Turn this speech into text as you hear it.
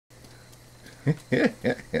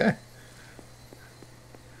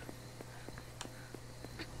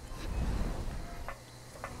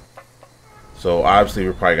So obviously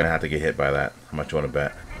we're probably gonna have to get hit by that. How much you want to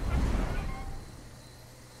bet?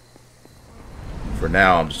 For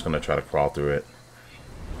now, I'm just gonna try to crawl through it.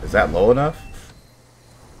 Is that low enough?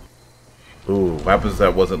 Ooh, what happens if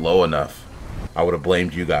that wasn't low enough? I would have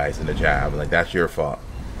blamed you guys in the chat. Like, that's your fault.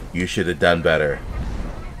 You should have done better.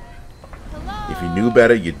 Hello? If you knew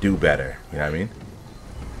better, you do better. You know what I mean?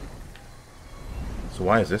 So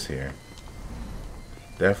why is this here?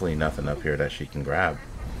 Definitely nothing up here that she can grab.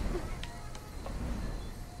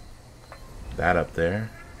 That up there.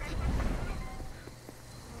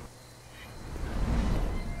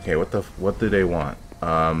 Okay, what do they want?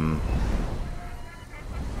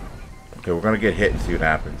 Okay, we're gonna get hit and see what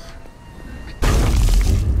happens.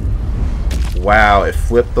 Wow, it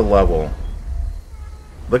flipped the level.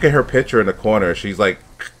 Look at her picture in the corner. She's like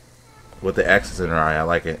with the X's in her eye. I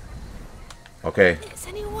like it. Okay. Is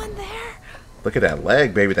anyone there? Look at that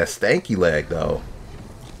leg, baby. That stanky leg, though.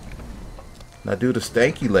 Now do the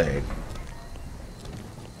stanky leg.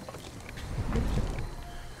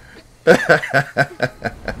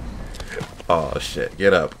 Oh shit,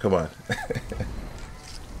 get up, come on.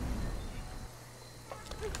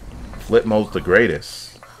 Flip mode's the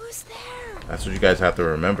greatest. Who's there? That's what you guys have to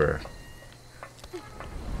remember.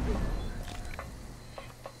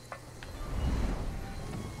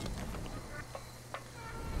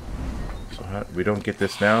 So how, we don't get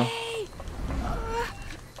this now?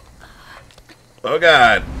 Oh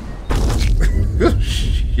god.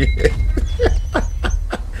 Shit.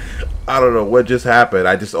 I don't know what just happened.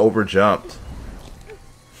 I just overjumped.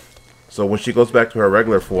 So when she goes back to her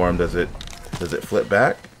regular form, does it flip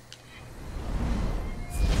back?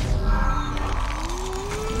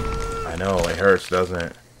 I know, it hurts, doesn't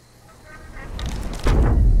it?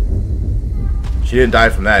 She didn't die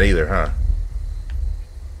from that either, huh?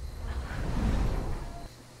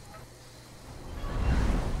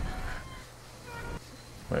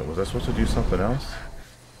 Wait, was I supposed to do something else?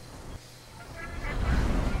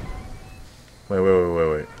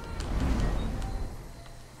 Wait.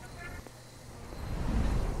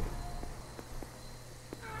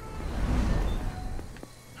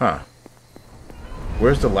 Huh.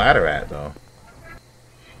 Where's the ladder at, though?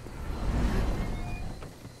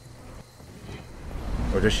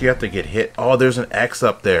 Or does she have to get hit? Oh, there's an X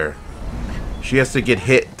up there. She has to get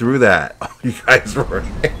hit through that. Oh, you guys ready?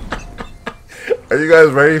 Are you guys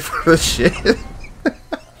ready for the shit?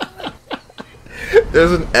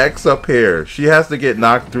 There's an X up here. She has to get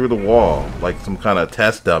knocked through the wall like some kind of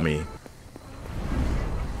test dummy.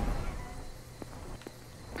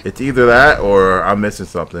 It's either that or I'm missing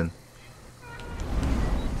something.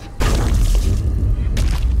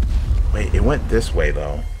 Wait, it went this way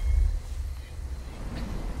though.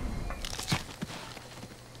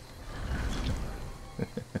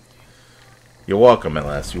 You're welcome,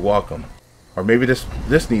 LS. You're welcome. Or maybe this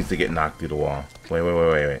needs to get knocked through the wall.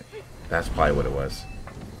 Wait. That's probably what it was.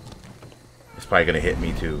 It's probably gonna hit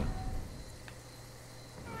me too.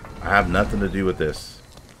 I have nothing to do with this.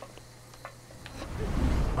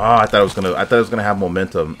 Oh, I thought it was gonna have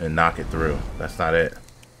momentum and knock it through. That's not it.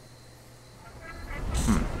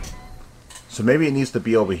 So maybe it needs to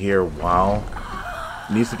be over here while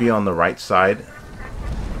it needs to be on the right side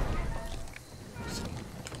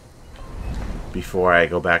before I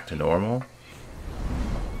go back to normal.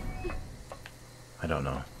 I don't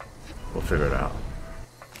know. We'll figure it out.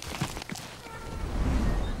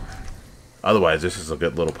 Otherwise, this is a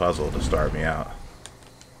good little puzzle to start me out.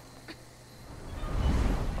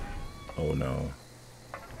 Oh no.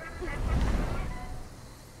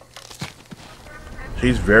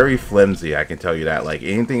 She's very flimsy, I can tell you that. Like,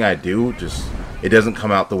 anything I do, just, it doesn't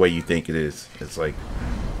come out the way you think it is. It's like,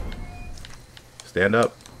 stand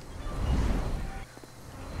up.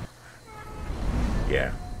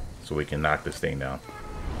 Yeah, so we can knock this thing down.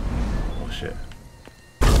 Oh shit.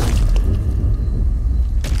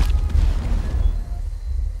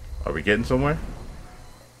 Are we getting somewhere?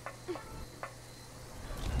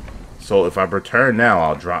 So if I return now,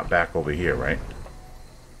 I'll drop back over here, right?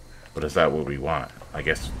 But is that what we want? I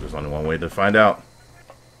guess there's only one way to find out.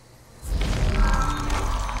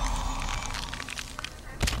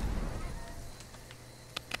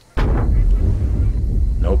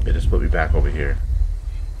 Nope, it just put me back over here.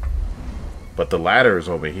 But the ladder is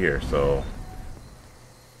over here, so...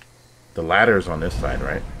 The ladder is on this side,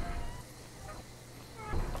 right?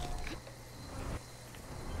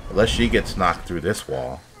 Unless she gets knocked through this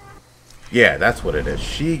wall. Yeah, that's what it is.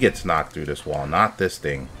 She gets knocked through this wall, not this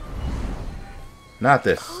thing. Not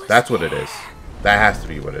this. That's what it is. That has to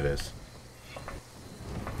be what it is.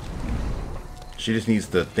 She just needs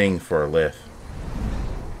the thing for a lift.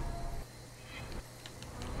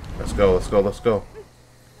 Let's go, let's go, let's go.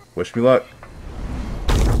 Wish me luck.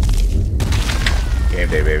 Game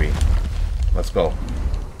day, baby. Let's go.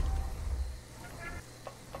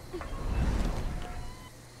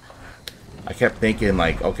 I kept thinking,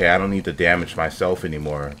 like, okay, I don't need to damage myself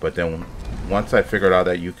anymore. But then once I figured out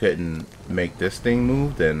that you couldn't make this thing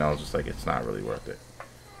move, then I was just like, it's not really worth it.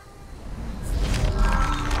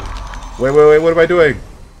 Wait, wait, wait, what am I doing?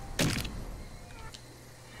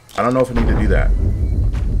 I don't know if I need to do that.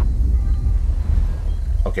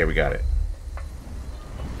 Okay, we got it.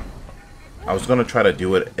 I was going to try to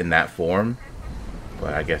do it in that form,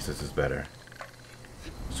 but I guess this is better.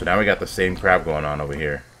 So now we got the same crap going on over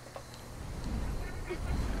here.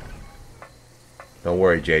 Don't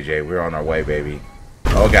worry, JJ. We're on our way, baby.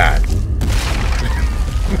 Oh, God.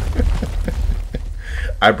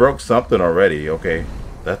 I broke something already. Okay,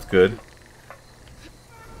 that's good.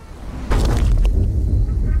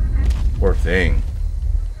 Poor thing.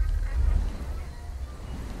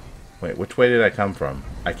 Wait, which way did I come from?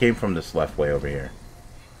 I came from this left way over here.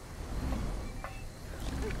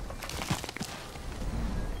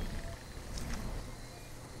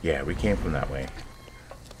 Yeah, we came from that way.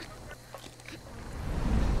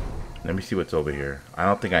 Let me see what's over here. I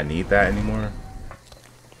don't think I need that anymore.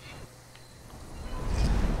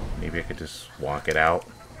 Maybe I could just walk it out.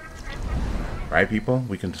 Right, people?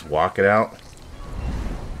 We can just walk it out.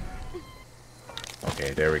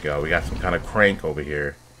 Okay, there we go. We got some kind of crank over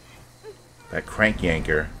here. That crank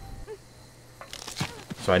yanker.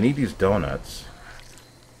 So I need these donuts.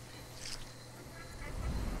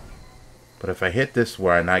 But if I hit this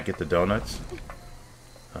where I not get the donuts,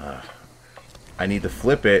 I need to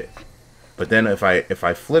flip it. But then if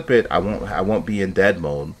I flip it, I won't be in dead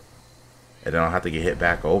mode, and then I'll have to get hit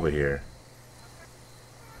back over here.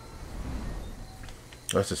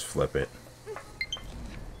 Let's just flip it.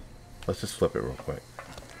 Let's just flip it real quick.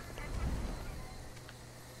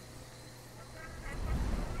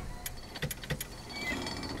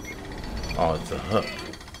 Oh, it's a hook.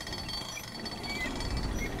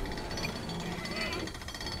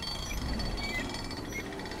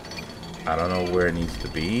 I don't know where it needs to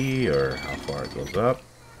be or how far it goes up.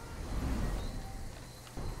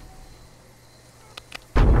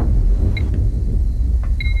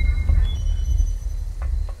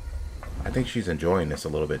 I think she's enjoying this a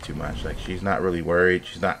little bit too much. Like, she's not really worried.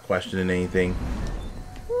 She's not questioning anything.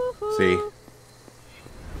 See?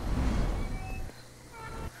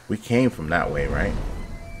 We came from that way, right?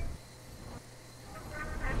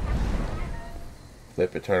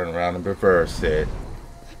 Flip it, turn around, and reverse it.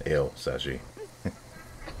 Ew, says she.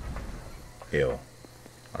 Ew.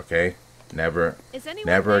 Okay? Never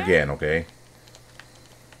again, okay?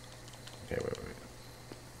 Okay, wait.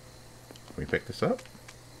 Can we pick this up?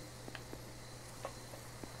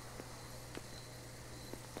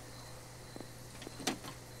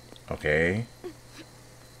 Okay.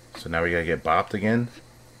 So now we gotta get bopped again?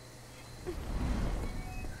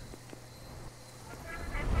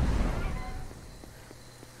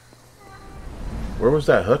 Where was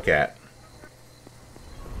that hook at?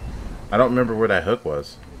 I don't remember where that hook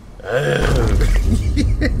was.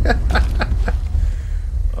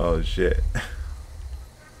 Oh, shit.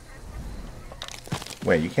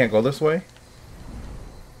 Wait, you can't go this way?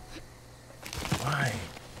 Why?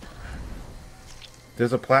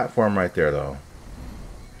 There's a platform right there, though.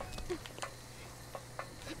 Do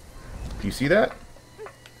you see that?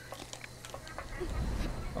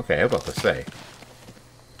 Okay, I was about to say.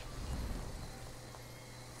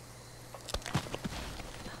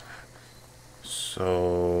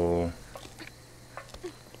 So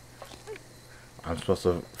I'm supposed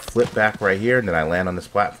to flip back right here, and then I land on this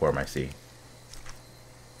platform I see.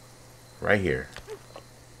 Right here.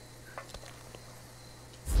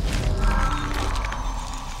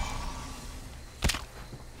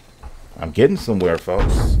 I'm getting somewhere,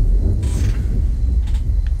 folks.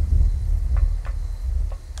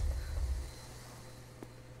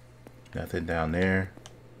 Nothing down there.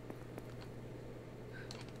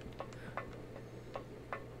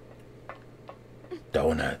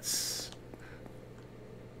 Donuts.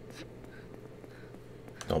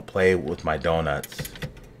 Don't play with my donuts.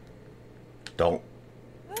 Don't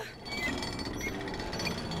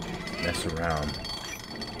mess around.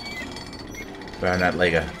 Better not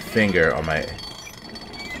like a finger on my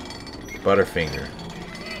butterfinger.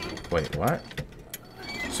 Wait, what?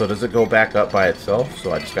 So does it go back up by itself?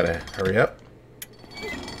 So I just gotta hurry up?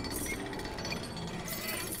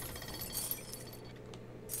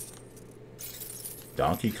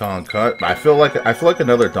 Donkey Kong cut. I feel like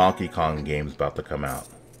another Donkey Kong game's about to come out.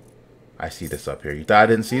 I see this up here. You thought I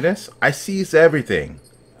didn't see this? I sees everything.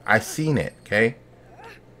 I seen it, okay?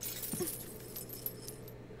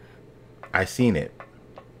 I seen it.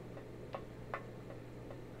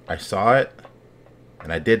 I saw it,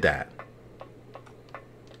 and I did that.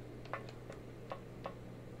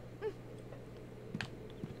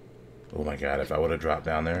 Oh my god, if I would have dropped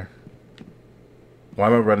down there. Why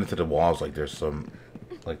am I running to the walls like there's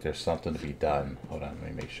something to be done? Hold on,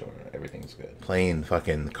 let me make sure everything's good. Playing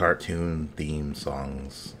fucking cartoon theme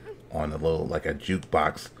songs on a little, like a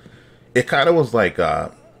jukebox. It kind of was like,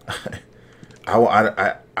 I don't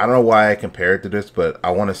know why I compared it to this, but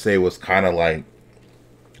I want to say it was kind of like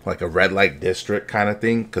a red light district kind of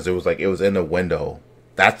thing, because it was like, it was in a window.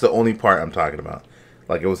 That's the only part I'm talking about.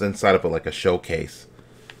 Like it was inside of like a showcase.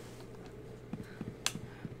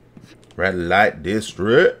 Red light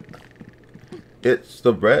district. It's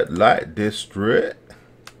the red light district.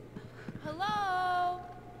 Hello.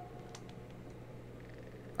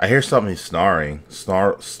 I hear something snarling.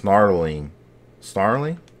 Snarling.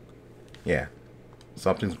 Yeah.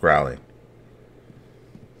 Something's growling.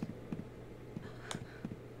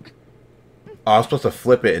 Oh, I was supposed to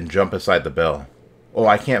flip it and jump inside the bell. Oh,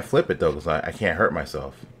 I can't flip it though, because I can't hurt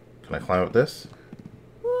myself. Can I climb up this?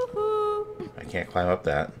 Woohoo. I can't climb up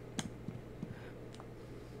that.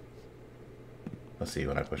 Let's see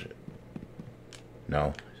when I push it.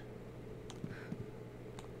 No.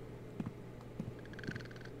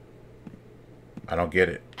 I don't get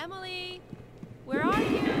it. Emily, where are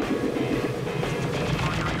you?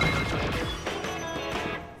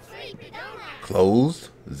 Closed?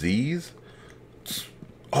 Z's?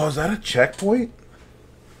 Oh, is that a checkpoint?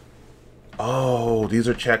 Oh, these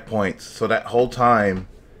are checkpoints. So that whole time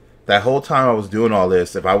I was doing all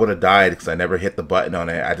this, if I would have died because I never hit the button on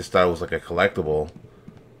it, I just thought it was like a collectible,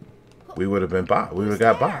 we would have been bought. We would have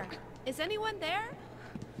got bought. Is anyone there?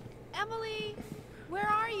 Emily, where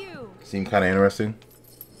are you? Seemed kind of interesting.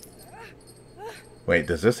 Wait,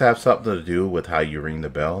 does this have something to do with how you ring the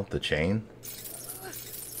bell? The chain?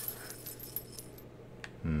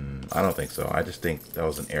 I don't think so. I just think that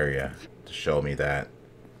was an area to show me that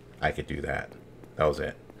I could do that. That was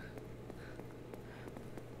it.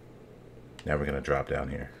 Now we're gonna drop down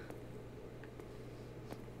here.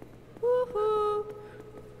 Woohoo!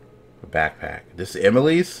 A backpack. This is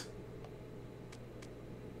Emily's?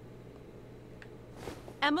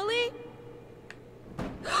 Emily?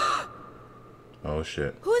 Oh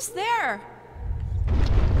shit. Who's there?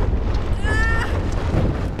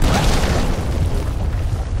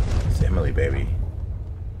 It's Emily, baby.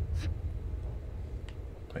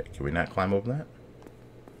 Wait, can we not climb over that?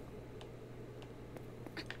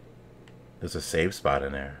 There's a save spot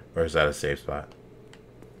in there. Or is that a save spot?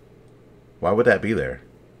 Why would that be there?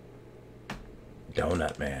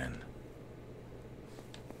 Donut Man.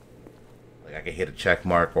 Like I can hit a check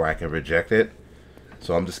mark or I can reject it.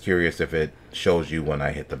 So I'm just curious if it shows you when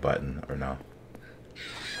I hit the button or no.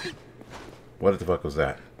 What the fuck was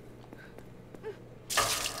that?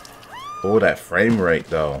 Oh, that frame rate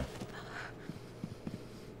though.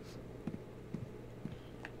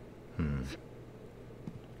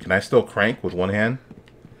 Can I still crank with one hand?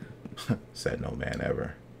 Said no man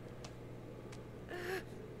ever.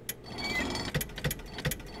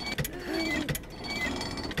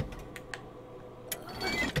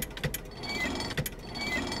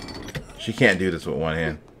 She can't do this with one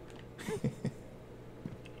hand.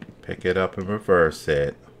 Pick it up and reverse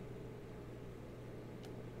it.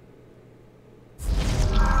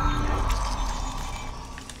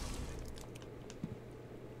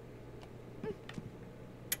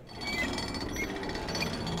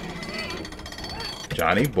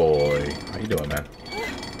 Johnny boy, how you doing, man?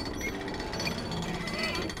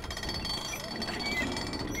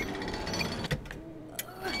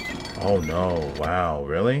 Oh no, wow,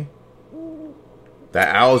 really?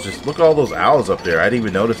 That owl's just, look at all those owls up there. I didn't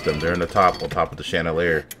even notice them. They're in the top, on top of the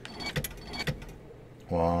chandelier.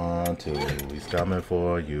 1, 2, he's coming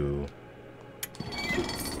for you.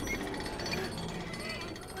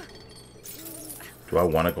 Do I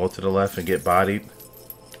want to go to the left and get bodied?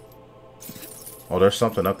 Oh, there's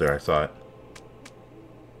something up there. I saw it.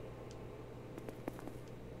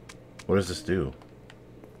 What does this do?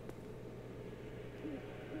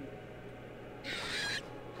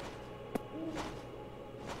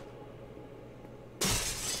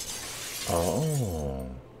 Oh.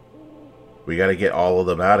 We gotta get all of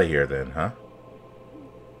them out of here then, huh?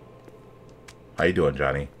 How you doing,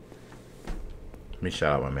 Johnny? Let me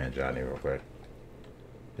shout out my man Johnny real quick.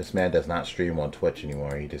 This man does not stream on Twitch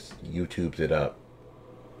anymore. He just YouTubes it up.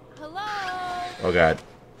 Hello? Oh, God.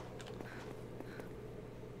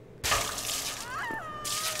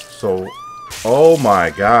 so... Oh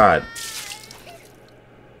my god.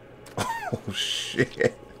 Oh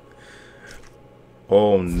shit.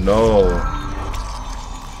 Oh no.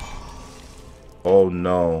 Oh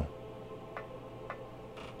no.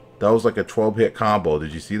 That was like a 12-hit combo.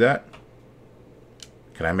 Did you see that?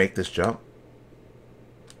 Can I make this jump?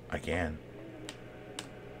 I can.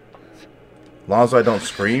 As long as I don't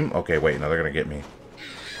scream. Okay, wait. No, they're going to get me.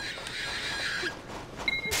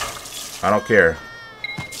 I don't care.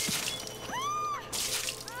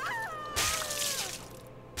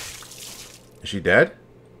 Is she dead?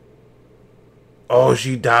 Oh,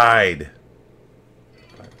 she died.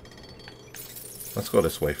 Let's go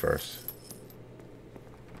this way first.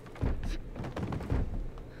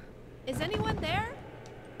 Is anyone there?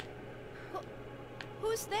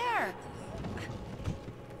 Who's there?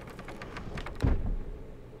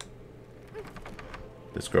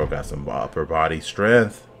 This girl got some upper body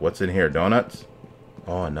strength. What's in here? Donuts?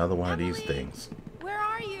 Oh, another one Emily, of these things. Where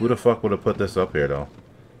are you? Who the fuck would have put this up here, though?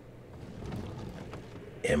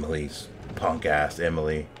 Emily's punk ass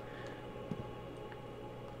Emily.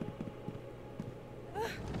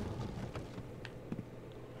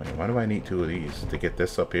 Wait, why do I need 2 of these? To get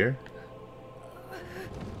this up here?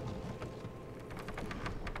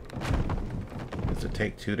 Does it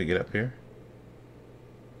take 2 to get up here?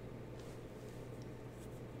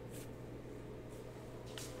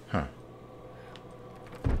 Huh.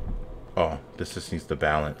 Oh, this just needs to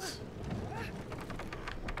balance.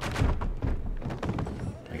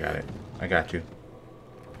 I got it. I got you.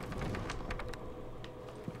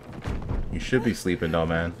 You should be sleeping though,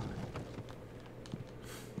 man.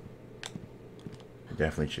 You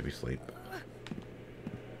definitely should be asleep.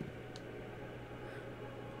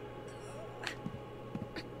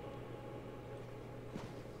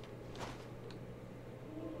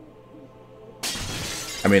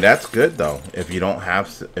 I mean, that's good though. If you don't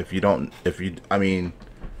have, I mean,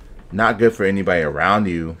 not good for anybody around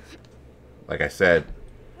you. Like I said,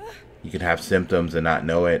 you could have symptoms and not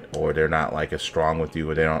know it, or they're not like as strong with you,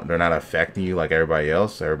 or they're not affecting you like everybody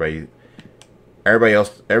else. Everybody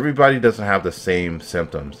doesn't have the same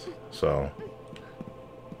symptoms. So,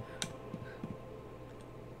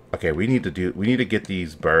 okay, we need to get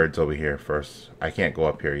these birds over here first. I can't go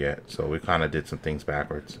up here yet, so we kind of did some things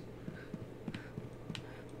backwards.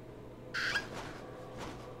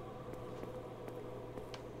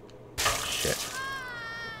 Shit.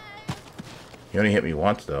 He only hit me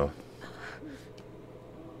once though.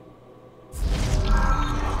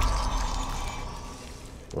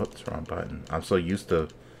 Whoops, wrong button. I'm so used to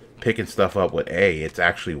picking stuff up with A, it's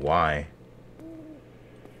actually Y.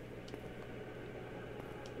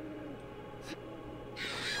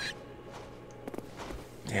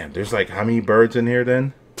 Damn, there's like how many birds in here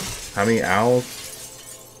then? How many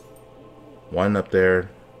owls? One up there.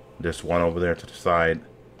 There's one over there to the side.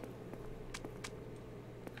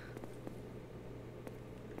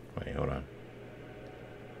 Wait, hold on.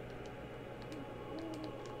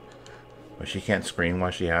 But she can't scream while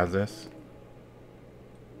she has this?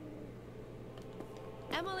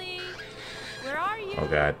 Emily, where are you? Oh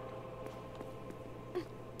god.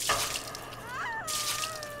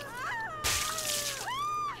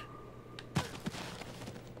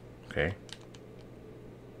 Okay.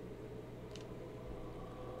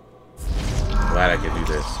 Glad I could do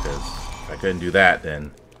this, because if I couldn't do that,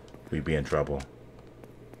 then we'd be in trouble.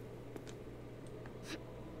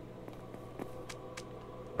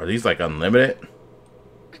 Are these like unlimited?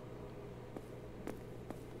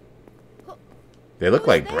 They look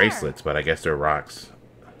like bracelets, but I guess they're rocks.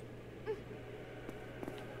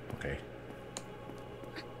 Okay.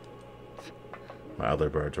 My other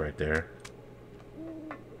bird's right there.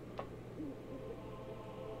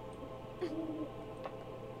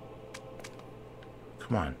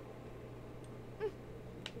 Come on.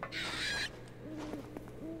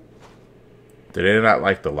 Did they not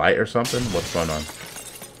like the light or something? What's going on?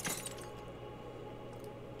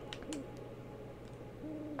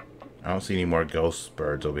 I don't see any more ghost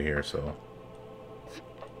birds over here, so...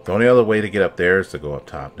 The only other way to get up there is to go up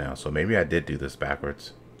top now, so maybe I did do this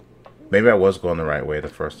backwards. Maybe I was going the right way the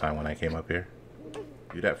first time when I came up here.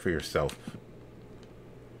 Do that for yourself.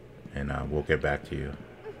 And we'll get back to you.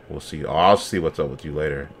 We'll see. Oh, I'll see what's up with you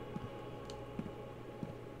later.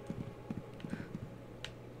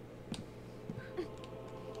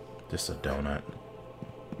 Just a donut.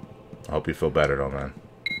 I hope you feel better though, man.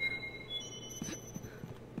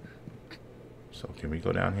 So can we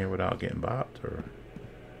go down here without getting bopped, or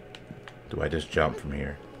do I just jump from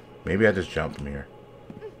here? Maybe I just jump from here.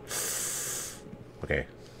 Okay.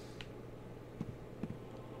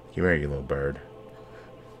 Come here, you little bird.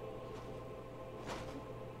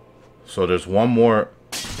 So there's one more.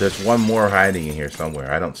 There's one more hiding in here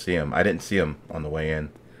somewhere. I don't see him. I didn't see him on the way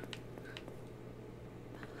in.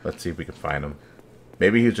 Let's see if we can find him.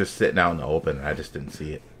 Maybe he was just sitting out in the open and I just didn't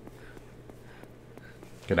see it.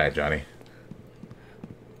 Good night, Johnny.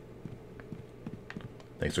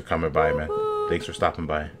 Thanks for coming by, man. Thanks for stopping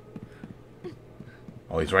by.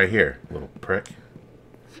 Oh, he's right here, little prick.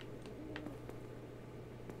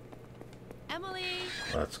 Emily,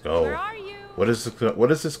 Let's go. where are you? What is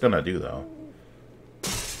this gonna do though?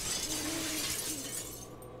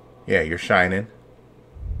 Yeah, you're shining.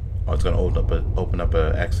 Oh, it's gonna open up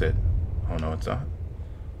a exit. Oh no, it's not.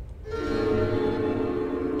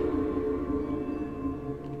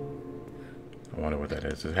 I wonder what that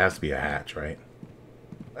is. It has to be a hatch, right?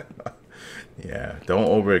 Yeah, don't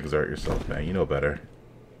overexert yourself, man. You know better.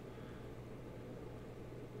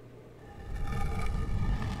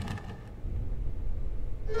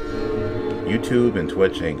 YouTube and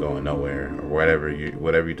Twitch ain't going nowhere, or whatever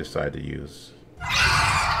you decide to use.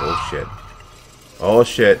 Oh shit! Oh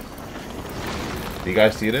shit! Do you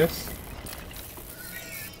guys see this?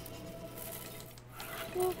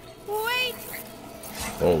 Wait!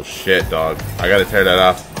 Oh shit, dog! I gotta tear that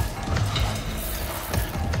off.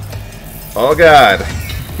 Oh god!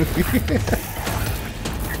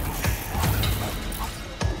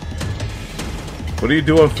 What are you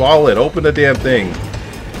doing? Fall it! Open the damn thing!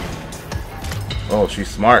 Oh, she's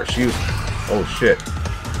smart. She was... Oh, shit.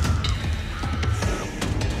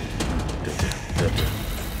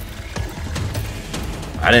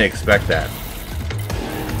 I didn't expect that.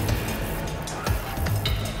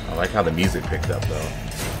 I like how the music picked up, though.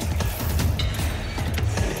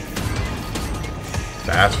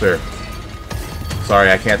 Faster.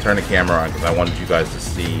 Sorry, I can't turn the camera on because I wanted you guys to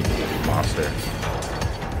see the monster.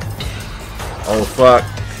 Oh, fuck.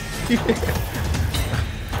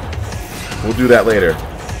 We'll do that later.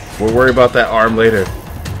 We'll worry about that arm later.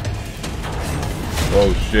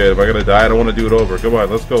 Oh shit, am I gonna die? I don't want to do it over. Come on,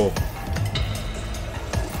 let's go.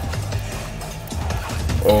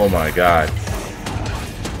 Oh my god.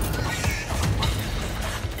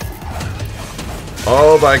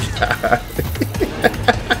 Oh my god.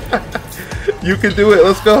 You can do it,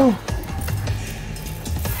 let's go.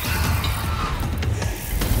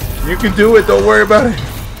 You can do it, don't worry about it.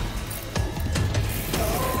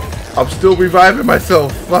 I'm still reviving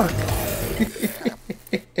myself. Fuck.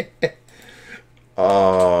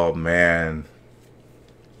 Oh, man.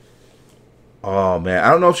 Oh, man. I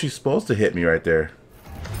don't know if she's supposed to hit me right there.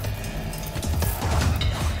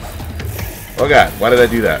 Oh, God. Why did I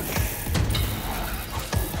do that?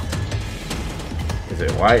 Is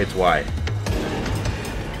it Y? It's Y.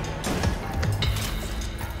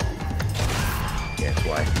 Yeah, it's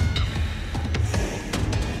Y.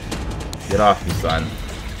 Get off me, son.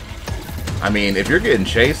 I mean, if you're getting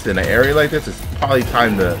chased in an area like this, it's probably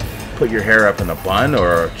time to put your hair up in a bun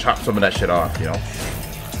or chop some of that shit off, you know?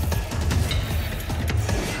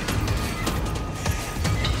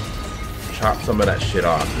 Chop some of that shit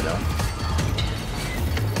off, you know?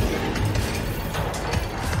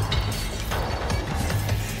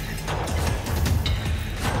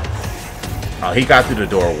 Oh, he got through the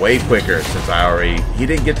door way quicker since I already... He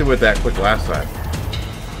didn't get through it that quick last time.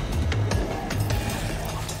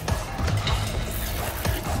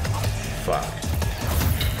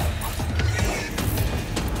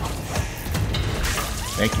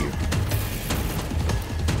 Thank you.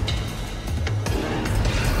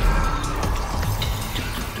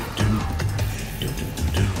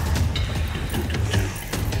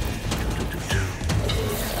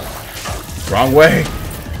 Wrong way.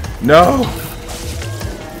 No.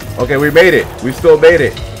 Okay, we made it. We still made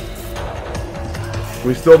it.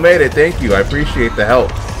 We still made it. Thank you. I appreciate the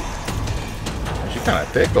help. She's kind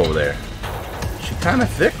of thick over there. She's kind of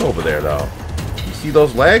thick over there, though. You see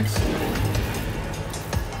those legs?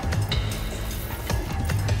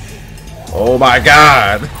 Oh my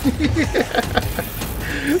god!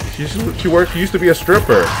 She used to be a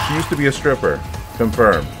stripper. She used to be a stripper.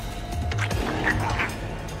 Confirmed.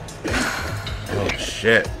 Oh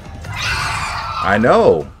shit. I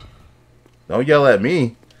know. Don't yell at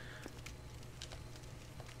me.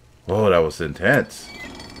 Whoa, that was intense.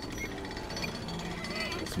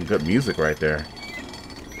 Some good music right there.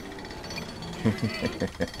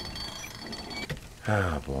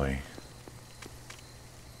 Ah, boy.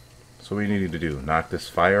 So what do we need to do? Knock this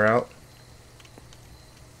fire out?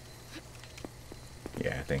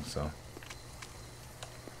 Yeah, I think so.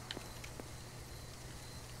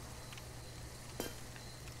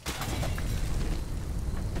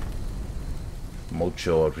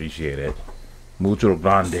 Mucho appreciate it. Mucho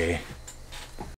grande.